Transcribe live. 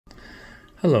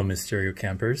Hello, Msterio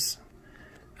campers.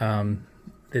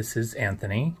 This is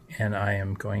Anthony, and I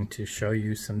am going to show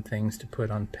you some things to put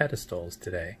on pedestals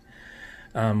today.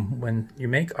 When you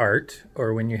make art,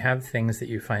 or when you have things that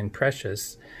you find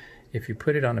precious, if you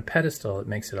put it on a pedestal, it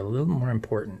makes it a little more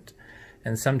important.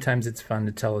 And sometimes it's fun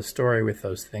to tell a story with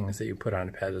those things that you put on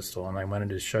a pedestal, and I wanted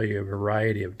to show you a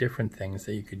variety of different things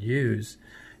that you could use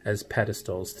as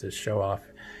pedestals to show off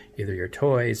either your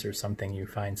toys or something you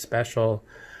find special.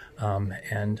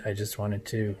 And I just wanted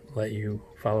to let you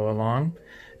follow along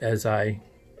as I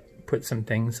put some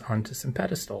things onto some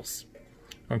pedestals.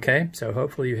 Okay, so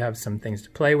hopefully you have some things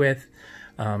to play with.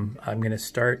 I'm going to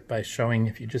start by showing,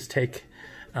 if you just take,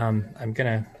 I'm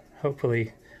going to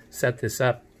hopefully set this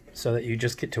up so that you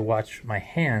just get to watch my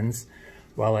hands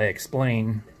while I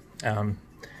explain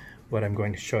what I'm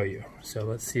going to show you. So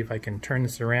let's see if I can turn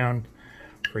this around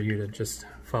for you to just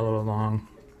follow along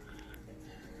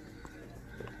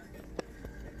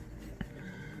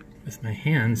with my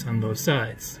hands on both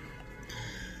sides.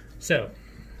 So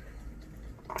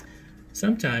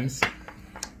sometimes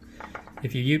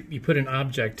if you put an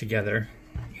object together,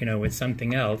 with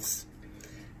something else,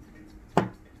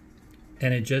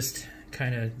 and it just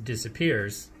kind of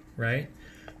disappears, right?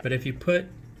 But if you put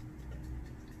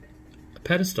a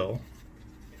pedestal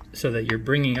so that you're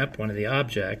bringing up one of the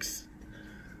objects,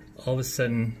 all of a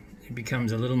sudden it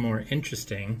becomes a little more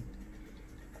interesting.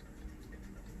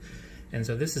 And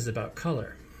so this is about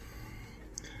color.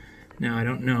 Now I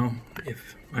don't know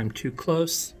if I'm too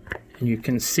close and you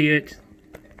can see it,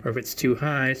 or if it's too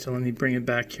high, so let me bring it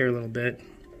back here a little bit.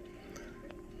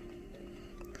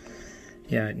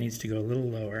 Yeah, it needs to go a little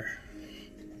lower.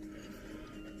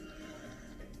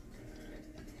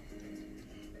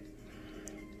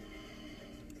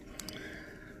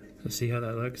 So see how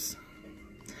that looks?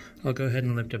 I'll go ahead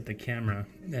and lift up the camera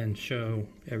and show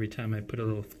every time I put a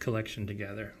little collection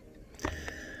together.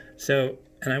 So,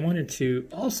 and I wanted to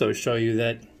also show you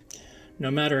that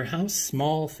no matter how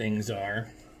small things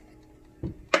are,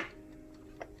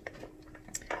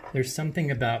 there's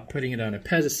something about putting it on a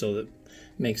pedestal that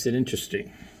makes it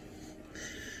interesting.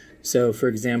 So, for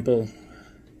example,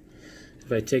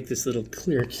 if I take this little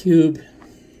clear cube,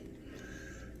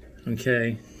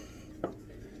 okay,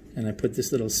 and I put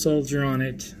this little soldier on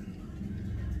it,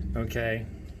 okay,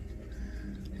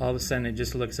 all of a sudden it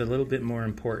just looks a little bit more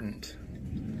important.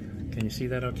 Can you see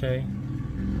that okay?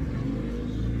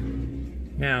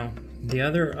 Now, the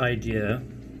other idea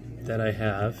that I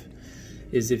have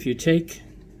is if you take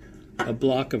a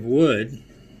block of wood,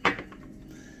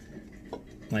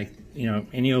 like,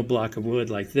 any old block of wood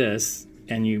like this,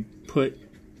 and you put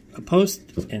a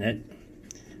post in it,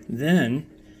 then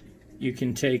you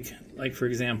can take, like, for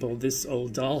example, this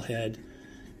old doll head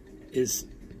is,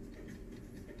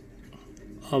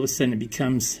 all of a sudden it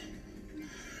becomes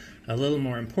a little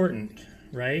more important,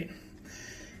 right?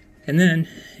 And then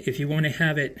if you want to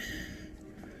have it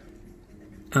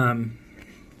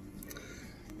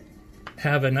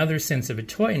have another sense of a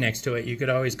toy next to it, you could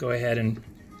always go ahead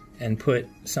and put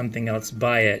something else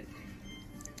by it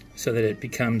so that it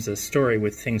becomes a story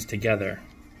with things together.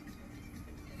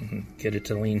 Get it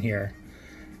to lean here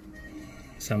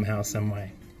somehow, some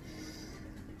way.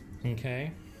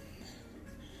 Okay.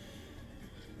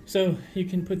 So you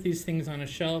can put these things on a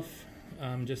shelf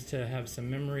just to have some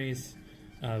memories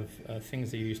of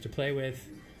things that you used to play with,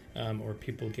 or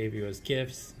people gave you as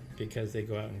gifts because they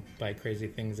go out and buy crazy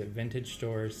things at vintage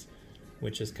stores,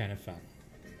 which is kind of fun.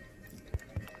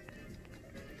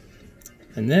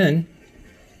 And then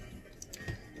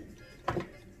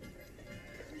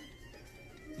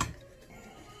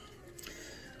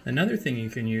another thing you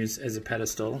can use as a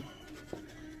pedestal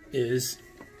is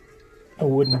a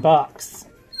wooden box.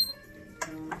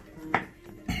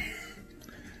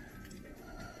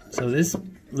 So this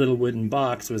little wooden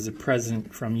box was a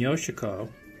present from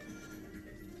Yoshiko,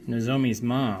 Nozomi's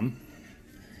mom.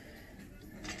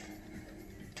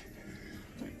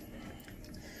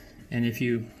 And if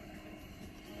you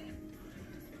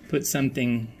put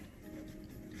something,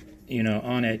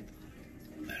 on it,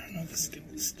 I don't know if this is going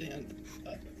to stand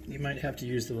up. You might have to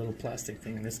use the little plastic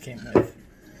thing this came with.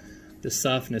 The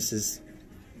softness is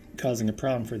causing a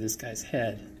problem for this guy's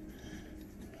head.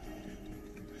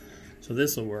 So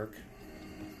this will work.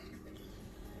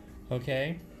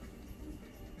 Okay.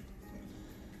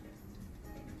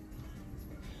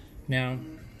 Now,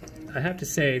 I have to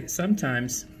say that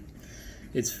sometimes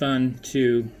it's fun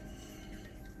to,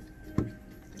 I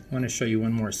want to show you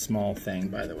one more small thing,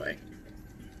 by the way.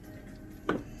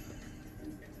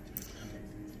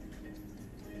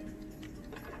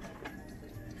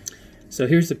 So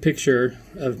here's a picture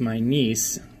of my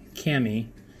niece, Cammie,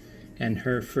 and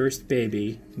her first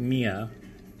baby, Mia.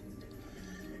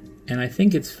 And I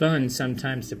think it's fun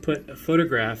sometimes to put a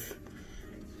photograph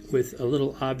with a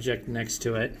little object next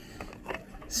to it.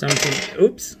 Something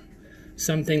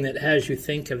that has you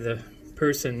think of the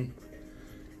person,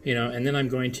 you know, and then I'm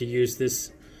going to use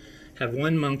this, have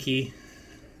one monkey,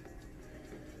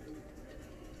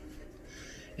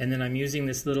 and then I'm using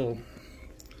this little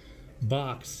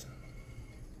box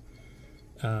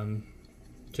to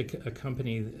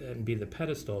accompany and be the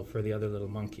pedestal for the other little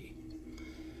monkey.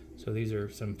 So these are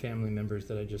some family members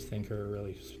that I just think are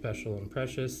really special and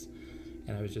precious,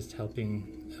 and I was just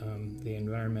helping the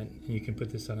environment. And you can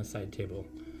put this on a side table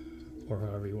or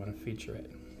however you want to feature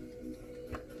it.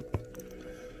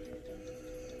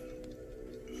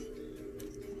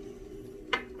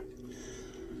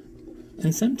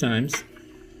 And sometimes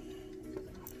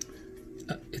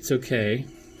it's okay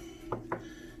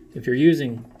if you're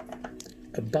using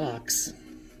a box,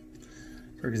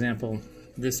 for example,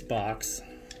 this box.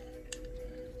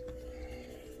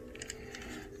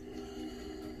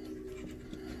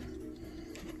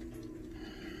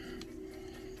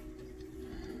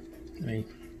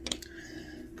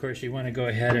 Of course, you want to go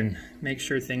ahead and make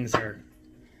sure things are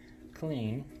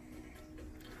clean.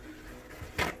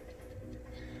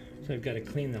 So I've got to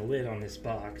clean the lid on this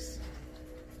box.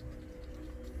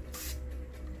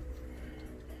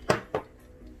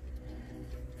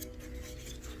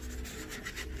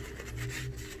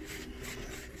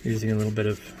 Using a little bit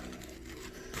of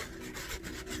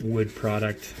wood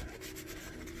product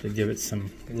to give it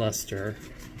some luster.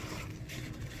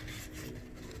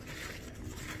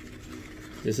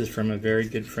 This is from a very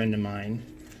good friend of mine,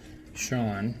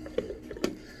 Sean.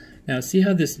 Now see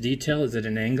how this detail is at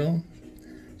an angle?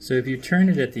 So if you turn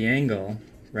it at the angle,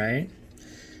 right?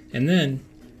 And then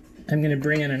I'm going to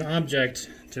bring in an object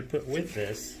to put with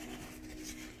this.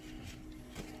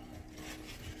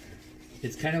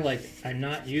 It's kind of like I'm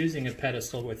not using a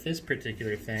pedestal with this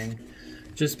particular thing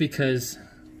just because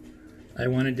I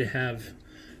wanted to have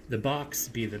the box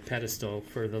be the pedestal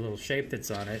for the little shape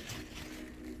that's on it.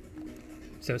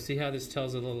 So see how this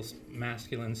tells a little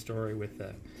masculine story with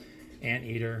the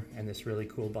anteater and this really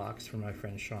cool box from my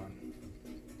friend Sean.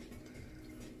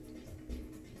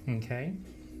 Okay.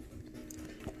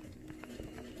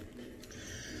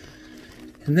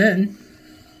 And then,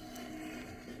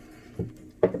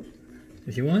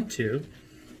 if you want to,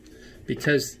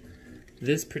 because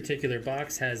this particular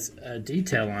box has a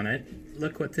detail on it,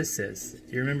 look what this is.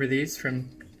 You remember these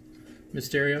from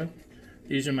Msterio?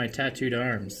 These are my tattooed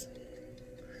arms.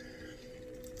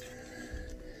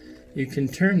 You can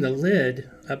turn the lid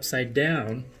upside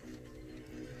down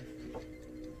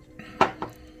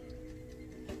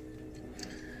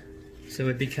so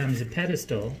it becomes a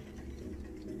pedestal,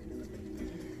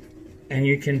 and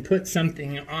you can put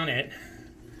something on it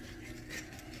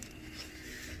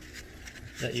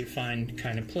that you find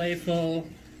kind of playful.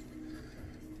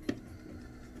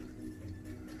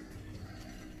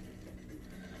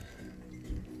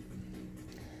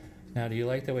 Now, do you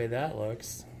like the way that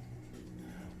looks?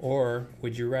 Or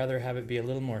would you rather have it be a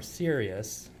little more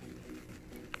serious?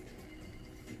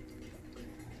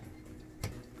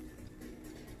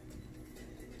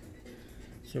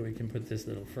 So we can put this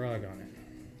little frog on it.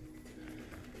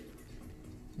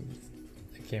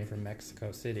 It came from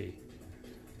Mexico City.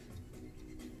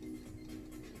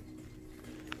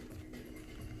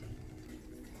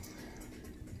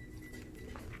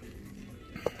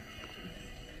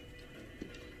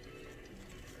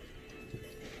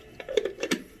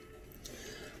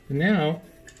 Now,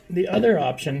 the other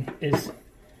option is,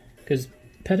 because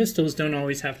pedestals don't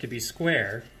always have to be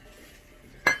square.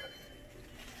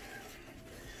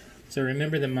 So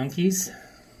remember the monkeys?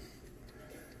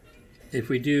 If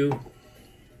we do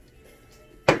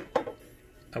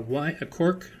a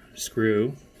cork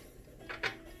screw,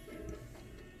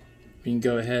 we can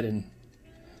go ahead and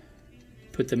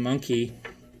put the monkey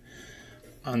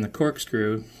on the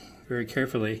corkscrew very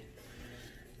carefully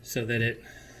so that it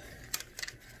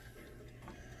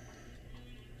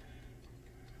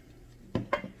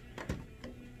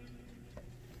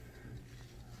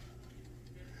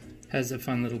has a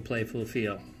fun little playful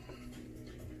feel.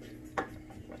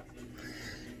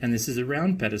 And this is a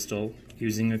round pedestal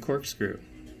using a corkscrew.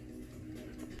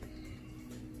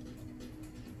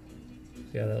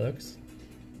 See how that looks?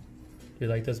 Do you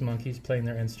like those monkeys playing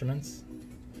their instruments?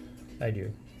 I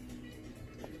do.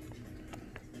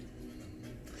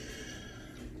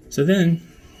 So then,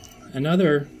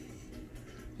 another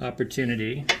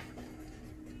opportunity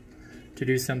to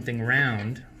do something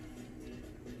round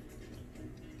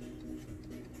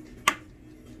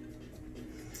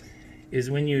is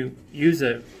when you use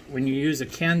a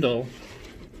candle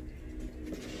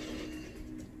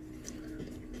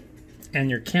and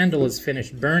your candle is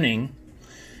finished burning,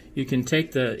 you can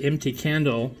take the empty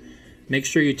candle, make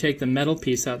sure you take the metal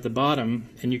piece out the bottom,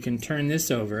 and you can turn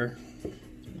this over,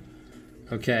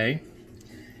 okay,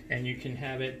 and you can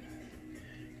have it,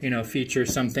 you know, feature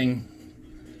something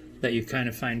that you kind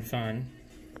of find fun,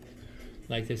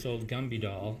 like this old Gumby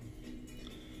doll.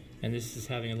 And this is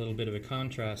having a little bit of a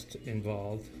contrast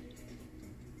involved.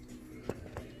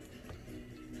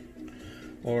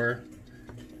 Or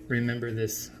remember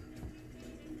this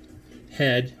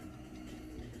head.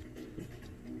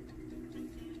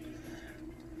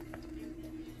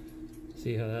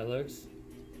 See how that looks?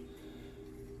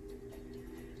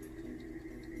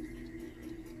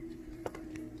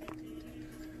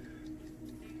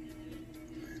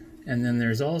 And then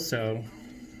there's also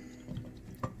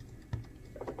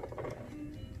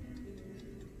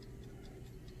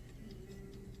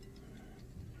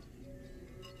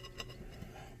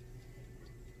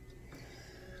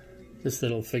this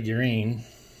little figurine.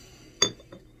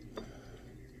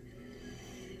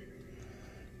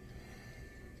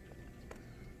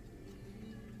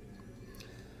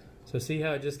 So see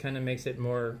how it just kind of makes it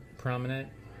more prominent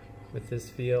with this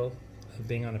feel of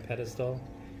being on a pedestal?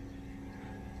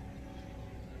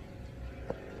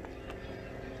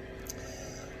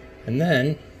 And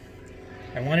then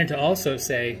I wanted to also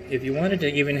say, if you wanted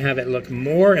to even have it look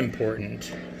more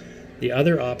important, the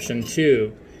other option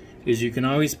too is you can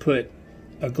always put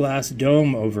a glass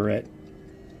dome over it.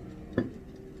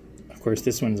 Of course,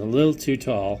 this one's a little too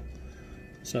tall,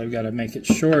 so I've got to make it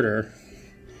shorter.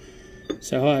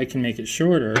 So how I can make it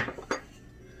shorter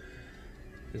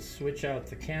is switch out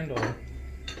the candle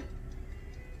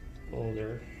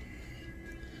holder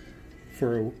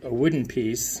for a wooden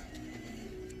piece.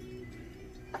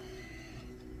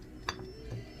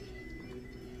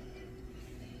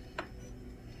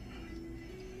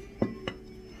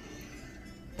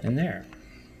 And there.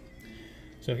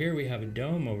 So here we have a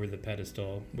dome over the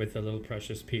pedestal with a little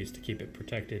precious piece to keep it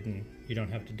protected, and you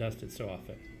don't have to dust it so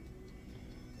often.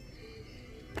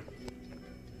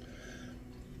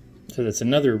 So that's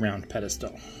another round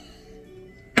pedestal.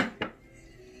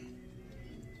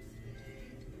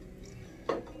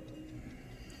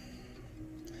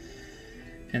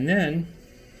 And then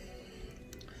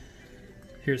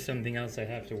here's something else I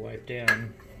have to wipe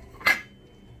down.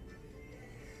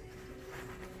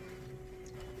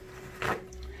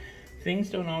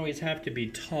 Things don't always have to be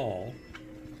tall.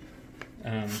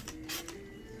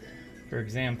 For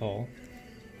example,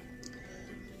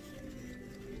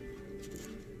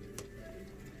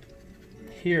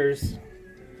 here's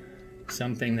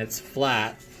something that's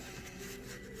flat.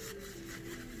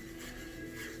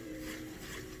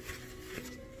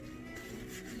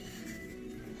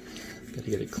 Got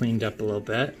to get it cleaned up a little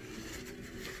bit.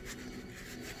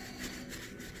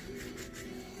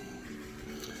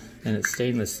 And it's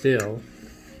stainless steel.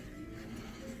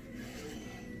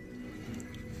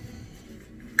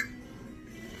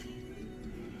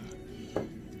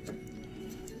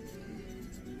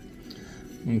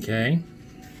 Okay.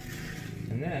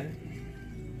 And then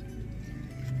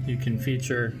you can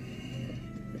feature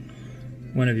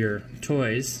one of your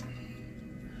toys.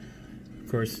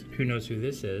 Of course, who knows who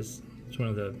this is? It's one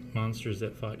of the monsters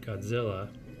that fought Godzilla.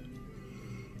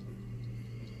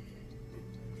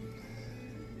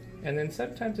 And then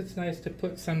sometimes it's nice to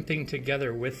put something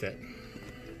together with it,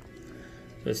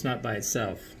 so it's not by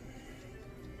itself.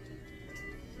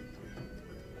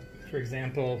 For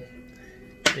example,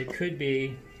 it could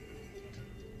be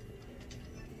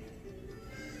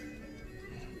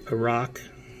a rock,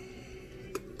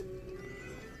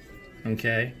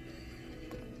 okay?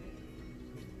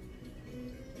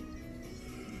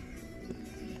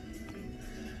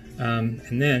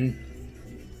 And then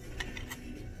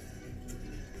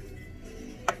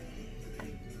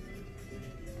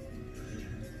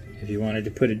if you wanted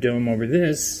to put a dome over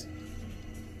this,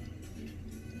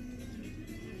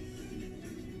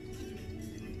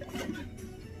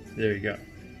 there you go.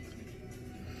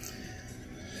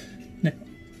 Now,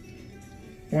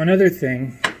 one other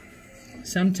thing,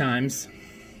 sometimes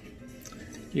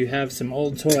you have some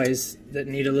old toys that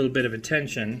need a little bit of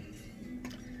attention.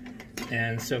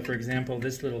 And so, for example,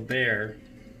 this little bear,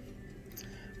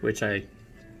 which I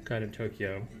got in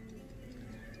Tokyo,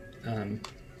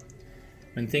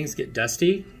 when things get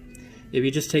dusty, if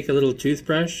you just take a little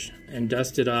toothbrush and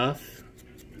dust it off,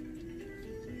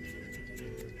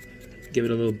 give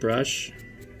it a little brush,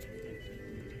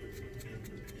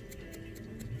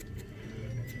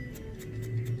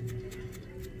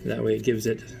 that way it gives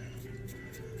it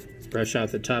brush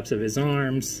out the tops of his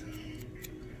arms.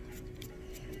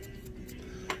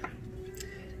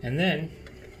 And then,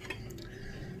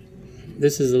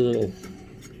 this is a little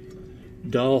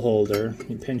doll holder.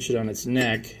 You pinch it on its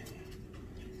neck,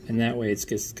 and that way it's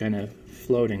just kind of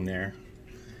floating there,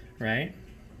 right?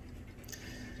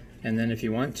 And then if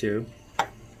you want to,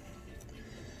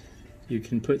 you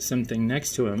can put something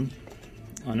next to him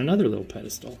on another little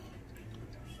pedestal.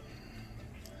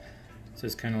 So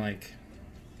it's kind of like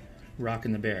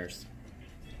rocking the bears.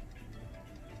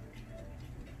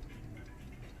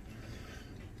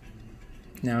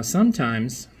 Now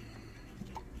sometimes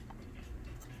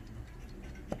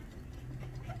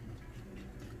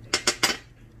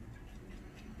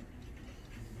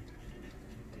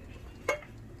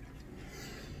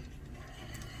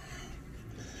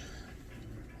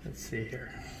let's see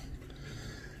here.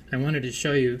 I wanted to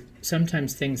show you,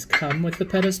 sometimes things come with the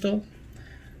pedestal.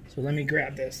 So let me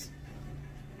grab this.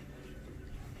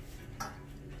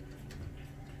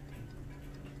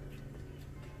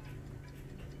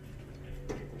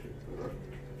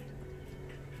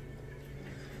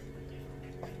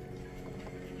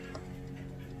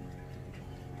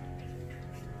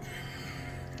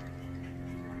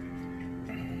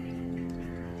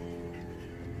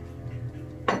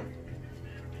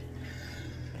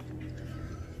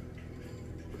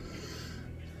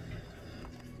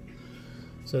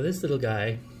 So this little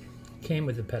guy came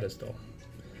with a pedestal.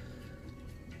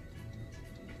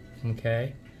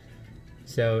 Okay?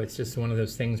 So it's just one of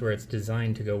those things where it's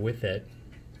designed to go with it.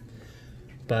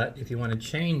 But if you want to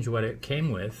change what it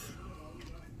came with,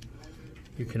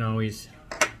 you can always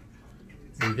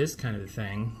do this kind of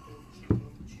thing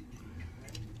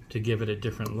to give it a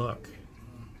different look.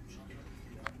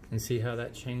 And see how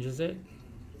that changes it?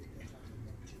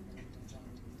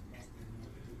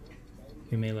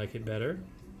 You may like it better,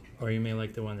 or you may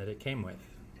like the one that it came with,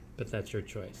 but that's your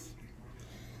choice.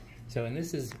 So, and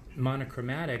this is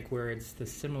monochromatic, where it's the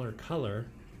similar color,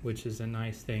 which is a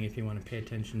nice thing if you want to pay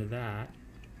attention to that.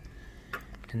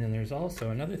 And then there's also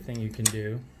another thing you can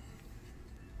do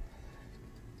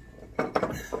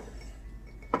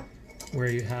where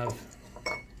you have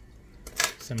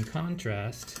some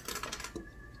contrast,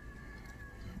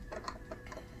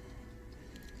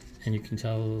 and you can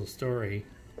tell a little story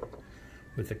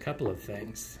with a couple of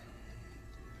things.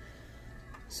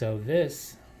 So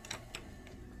this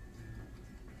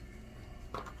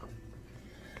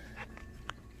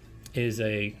is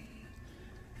a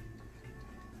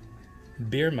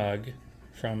beer mug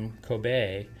from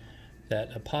Kobe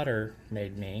that a potter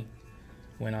made me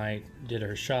when I did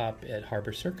her shop at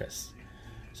Harbor Circus.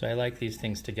 So I like these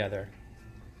things together.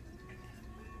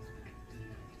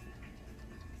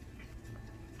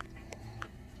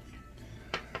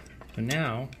 So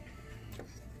now,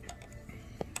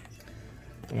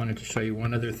 I wanted to show you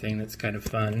one other thing that's kind of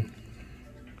fun.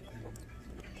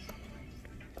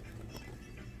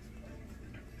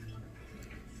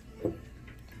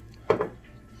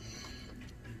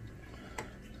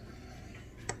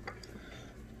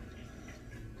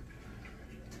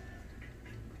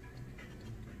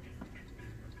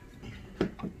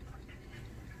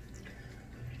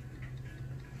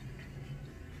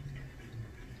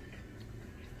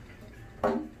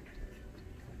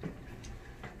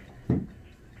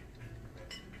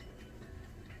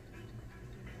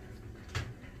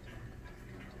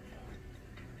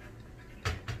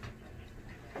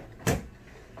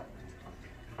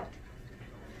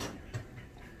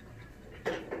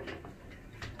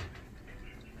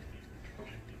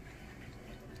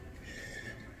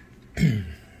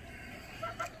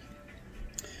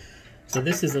 So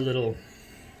this is a little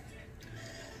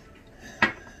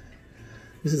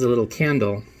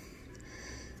candle,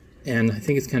 and I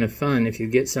think it's kind of fun if you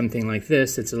get something like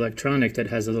this. It's electronic that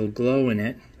has a little glow in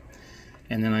it,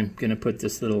 and then I'm gonna put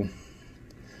this little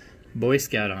Boy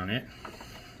Scout on it,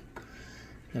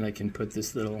 and I can put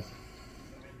this little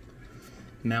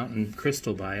mountain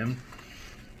crystal by him.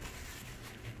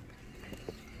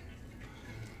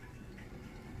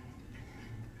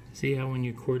 See how when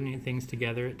you coordinate things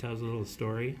together, it tells a little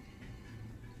story?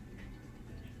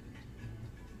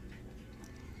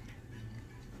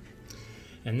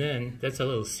 And then, that's a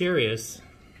little serious,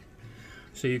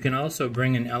 so you can also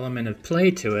bring an element of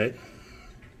play to it.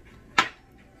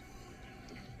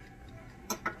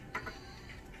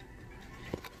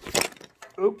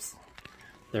 Oops.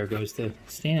 There goes the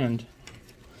stand.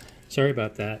 Sorry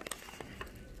about that.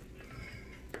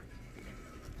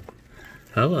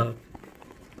 Hello.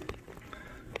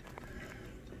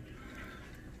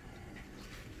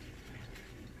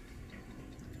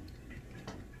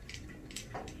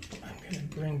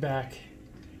 Bring back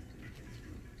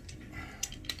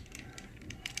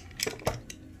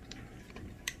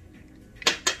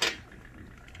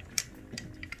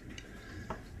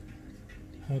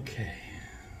Okay,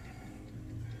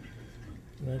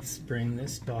 let's bring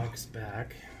this box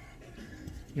back.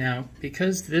 Now,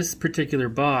 because this particular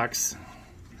box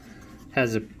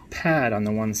has a pad on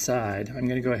the one side, I'm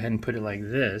going to go ahead and put it like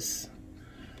this.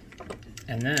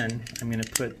 And then I'm going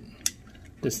to put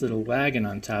this little wagon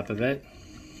on top of it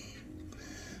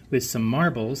with some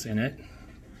marbles in it.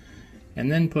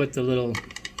 And then put the little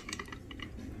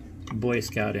Boy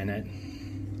Scout in it,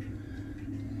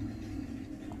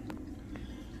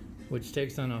 which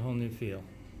takes on a whole new feel.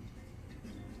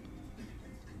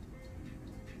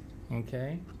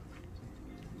 Okay.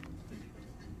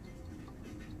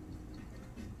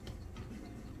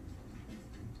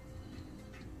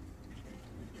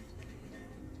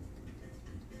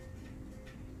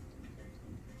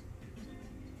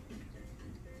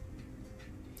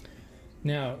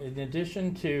 Now, in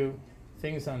addition to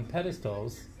things on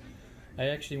pedestals, I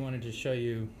actually wanted to show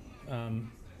you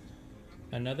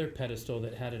another pedestal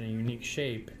that had a unique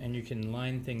shape, and you can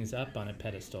line things up on a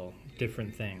pedestal,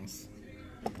 different things.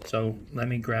 So let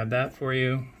me grab that for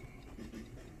you.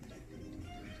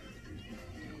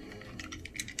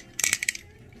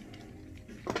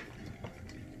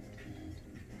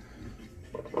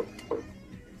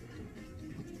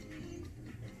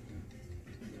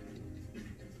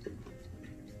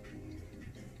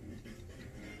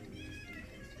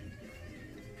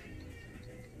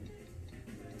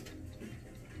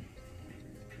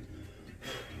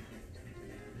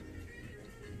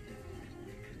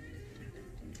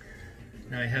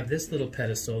 Now I have this little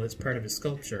pedestal that's part of a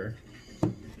sculpture.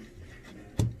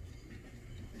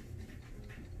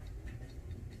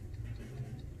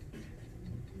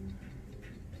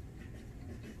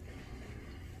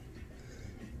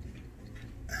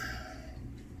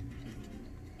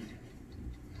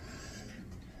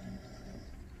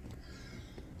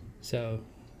 So,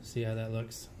 see how that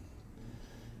looks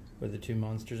with the two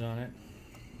monsters on it?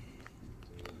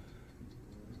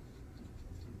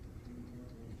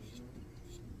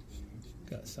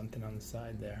 Got something on the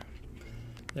side there.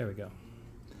 There we go.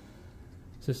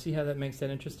 So see how that makes that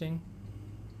interesting?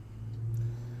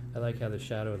 I like how the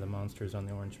shadow of the monster is on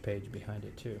the orange page behind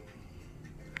it too.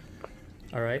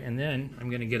 Alright, and then I'm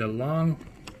going to get a long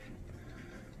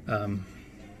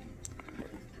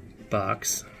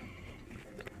box.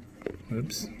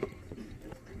 Oops.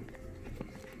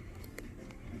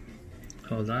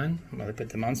 Hold on, while I put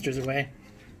the monsters away.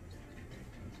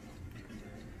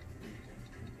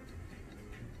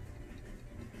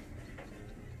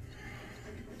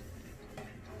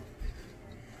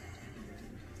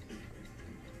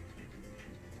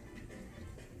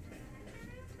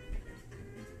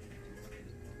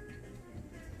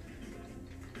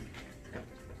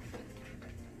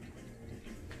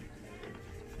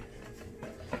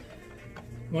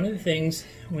 One of the things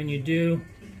when you do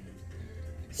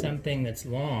something that's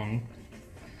long,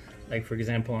 like for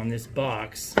example on this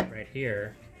box right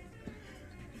here,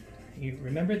 you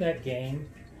remember that game?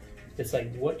 It's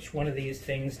like which one of these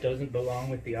things doesn't belong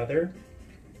with the other?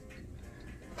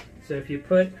 So if you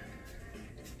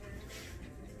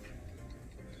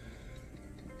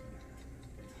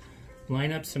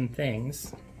line up some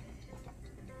things,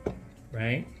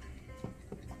 right?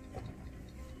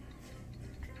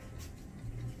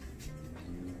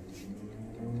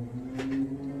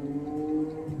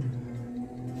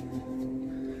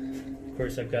 Of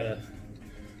course, I've got a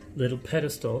little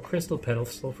pedestal, crystal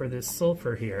pedestal for this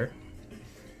sulfur here.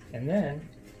 And then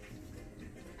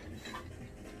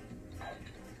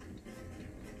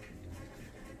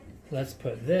let's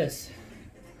put this,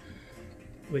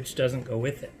 which doesn't go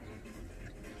with it.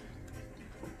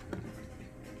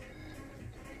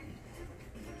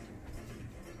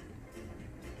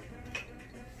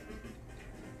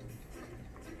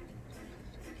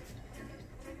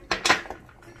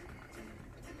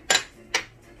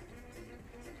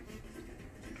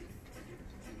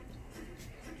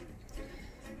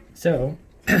 So,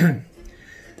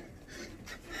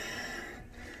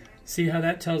 see how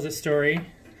that tells a story?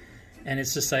 And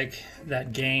it's just like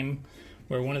that game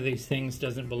where one of these things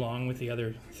doesn't belong with the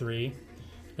other three.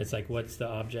 It's like, what's the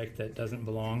object that doesn't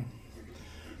belong?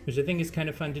 Which I think is kind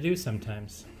of fun to do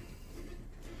sometimes.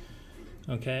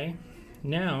 Okay,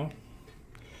 now,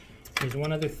 there's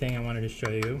one other thing I wanted to show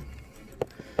you.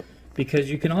 Because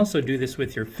you can also do this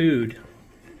with your food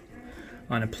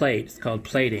on a plate. It's called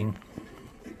plating,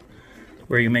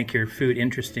 where you make your food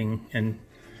interesting. And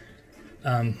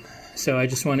so I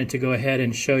just wanted to go ahead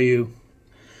and show you,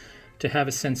 to have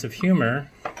a sense of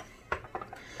humor,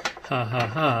 ha ha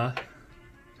ha,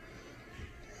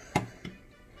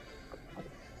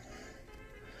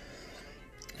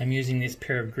 I'm using this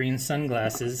pair of green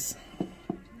sunglasses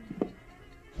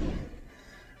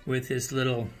with this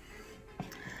little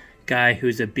guy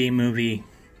who's a B-movie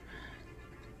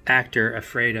actor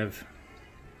afraid of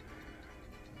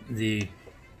the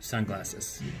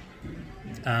sunglasses.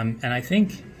 And I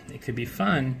think it could be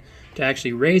fun to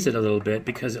actually raise it a little bit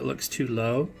because it looks too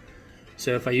low.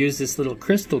 So if I use this little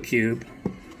crystal cube,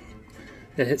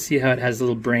 see how it has a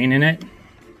little brain in it?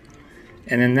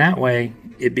 And then that way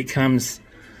it becomes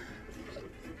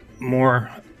more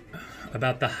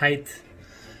about the height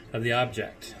of the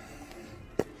object.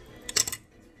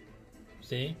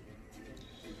 See?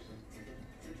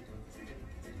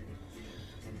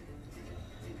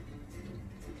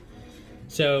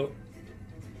 So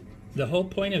the whole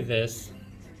point of this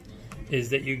is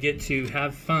that you get to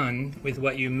have fun with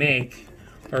what you make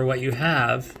or what you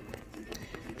have,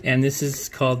 and this is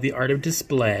called the art of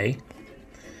display,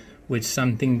 which is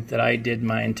something that I did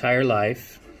my entire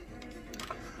life.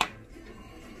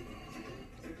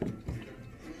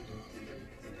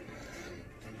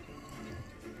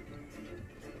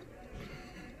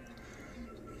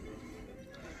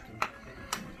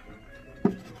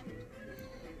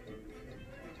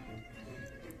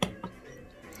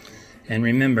 And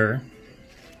remember,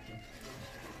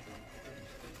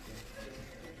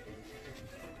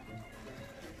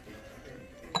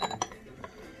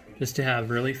 just to have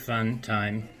really fun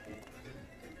time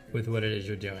with what it is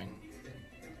you're doing.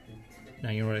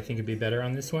 Now, you know what I think would be better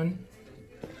on this one?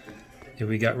 If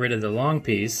we got rid of the long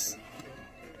piece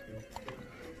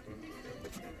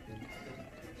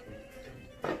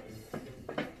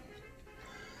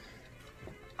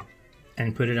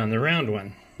and put it on the round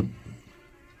one.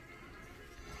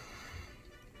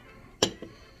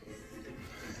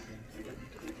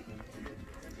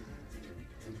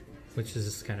 Which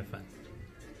is kind of fun.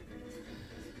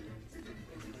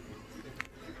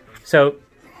 So,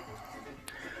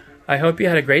 I hope you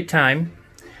had a great time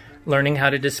learning how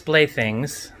to display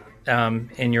things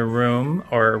in your room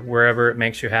or wherever it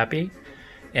makes you happy.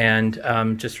 And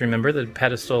just remember that the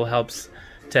pedestal helps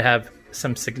to have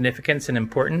some significance and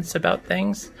importance about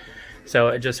things. So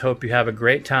I just hope you have a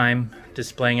great time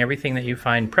displaying everything that you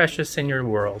find precious in your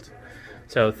world.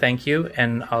 So thank you,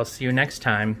 and I'll see you next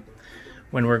time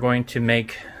when we're going to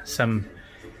make some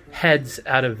heads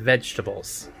out of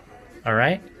vegetables. All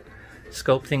right?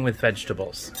 Sculpting with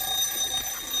vegetables.